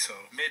say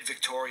so,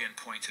 mid-Victorian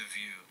point of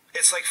view.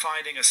 It's like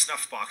finding a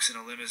snuff box in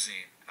a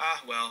limousine.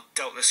 Ah, well,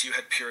 doubtless you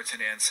had Puritan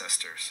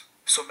ancestors.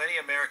 So many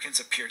Americans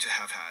appear to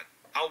have had.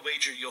 I'll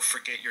wager you'll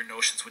forget your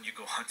notions when you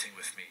go hunting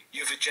with me. You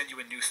have a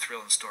genuine new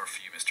thrill in store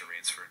for you, Mr.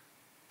 Rainsford.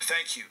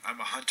 Thank you.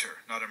 I'm a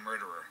hunter, not a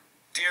murderer.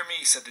 Dear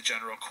me, said the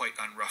general, quite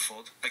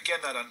unruffled. Again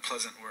that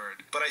unpleasant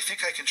word. But I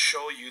think I can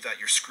show you that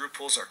your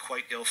scruples are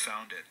quite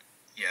ill-founded.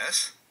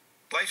 Yes?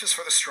 Life is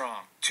for the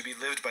strong, to be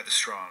lived by the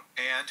strong,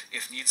 and,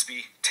 if needs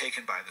be,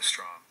 taken by the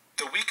strong.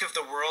 The weak of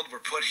the world were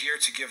put here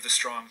to give the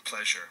strong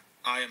pleasure.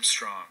 I am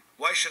strong.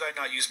 Why should I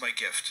not use my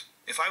gift?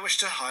 If I wish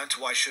to hunt,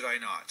 why should I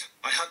not?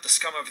 I hunt the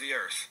scum of the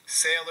earth.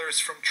 Sailors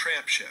from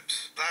tramp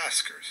ships,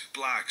 Lascars,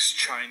 blacks,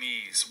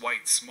 Chinese,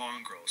 whites,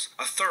 mongrels.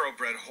 A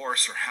thoroughbred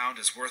horse or hound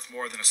is worth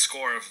more than a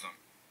score of them.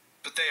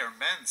 But they are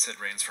men, said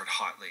Rainsford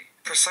hotly.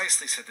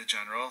 Precisely, said the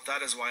general.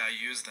 That is why I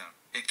use them.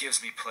 It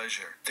gives me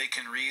pleasure. They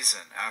can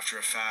reason, after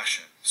a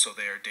fashion, so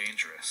they are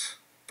dangerous.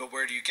 But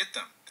where do you get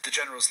them? The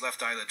general's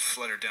left eyelid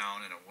fluttered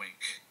down in a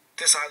wink.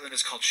 This island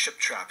is called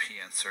Shiptrap, he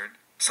answered.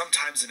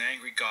 Sometimes an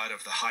angry god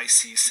of the high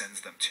seas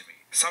sends them to me.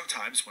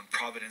 Sometimes, when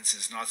Providence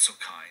is not so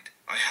kind,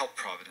 I help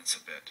Providence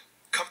a bit.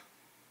 Come.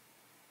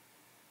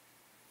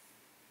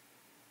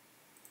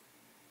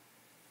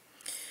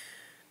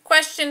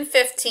 Question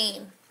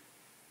 15.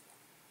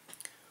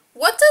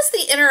 What does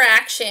the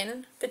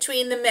interaction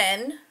between the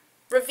men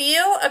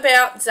reveal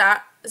about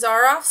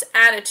Zaroff's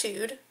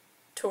attitude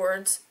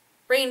towards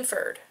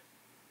Rainsford?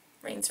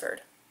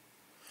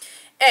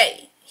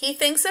 A. He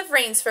thinks of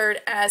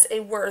Rainsford as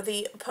a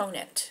worthy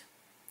opponent.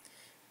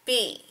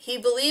 B. He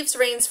believes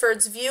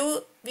Rainsford's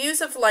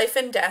views of life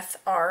and death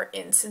are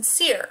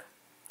insincere.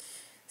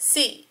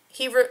 C.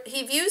 He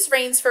views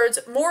Rainsford's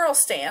moral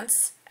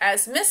stance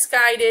as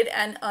misguided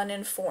and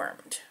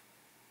uninformed.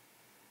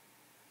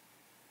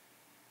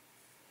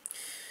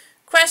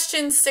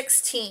 Question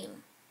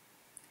 16.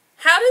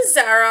 How does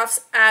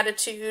Zaroff's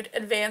attitude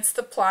advance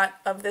the plot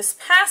of this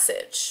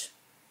passage?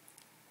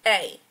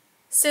 A.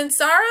 Since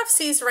Zaroff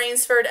sees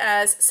Rainsford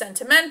as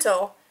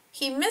sentimental,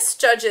 he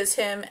misjudges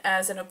him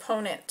as an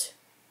opponent.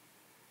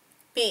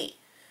 B.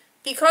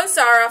 Because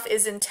Zaroff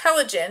is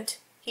intelligent,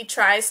 he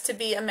tries to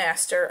be a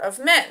master of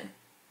men.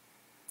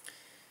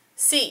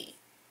 C.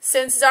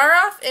 Since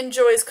Zaroff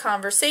enjoys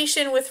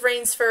conversation with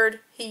Rainsford,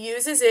 he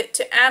uses it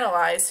to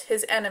analyze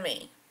his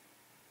enemy.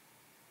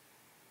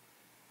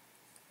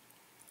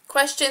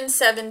 Question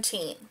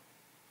 17.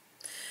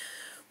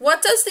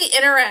 What does the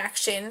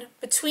interaction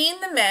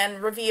between the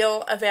men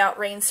reveal about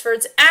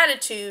Rainsford's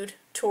attitude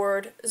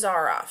toward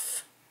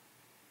Zaroff?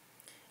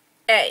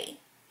 A.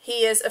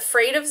 He is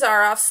afraid of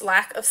Zaroff's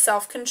lack of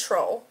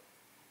self-control.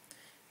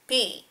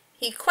 B.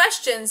 He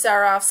questions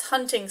Zaroff's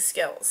hunting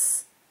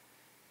skills.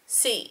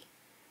 C.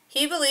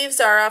 He believes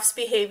Zaroff's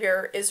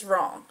behavior is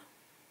wrong.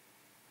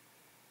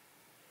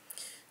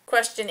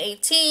 Question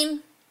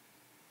 18.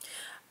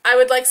 I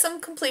would like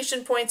some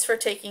completion points for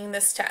taking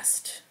this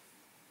test.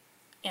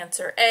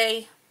 Answer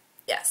A,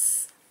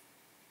 yes.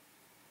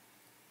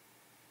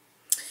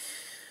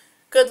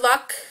 Good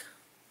luck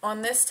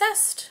on this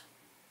test.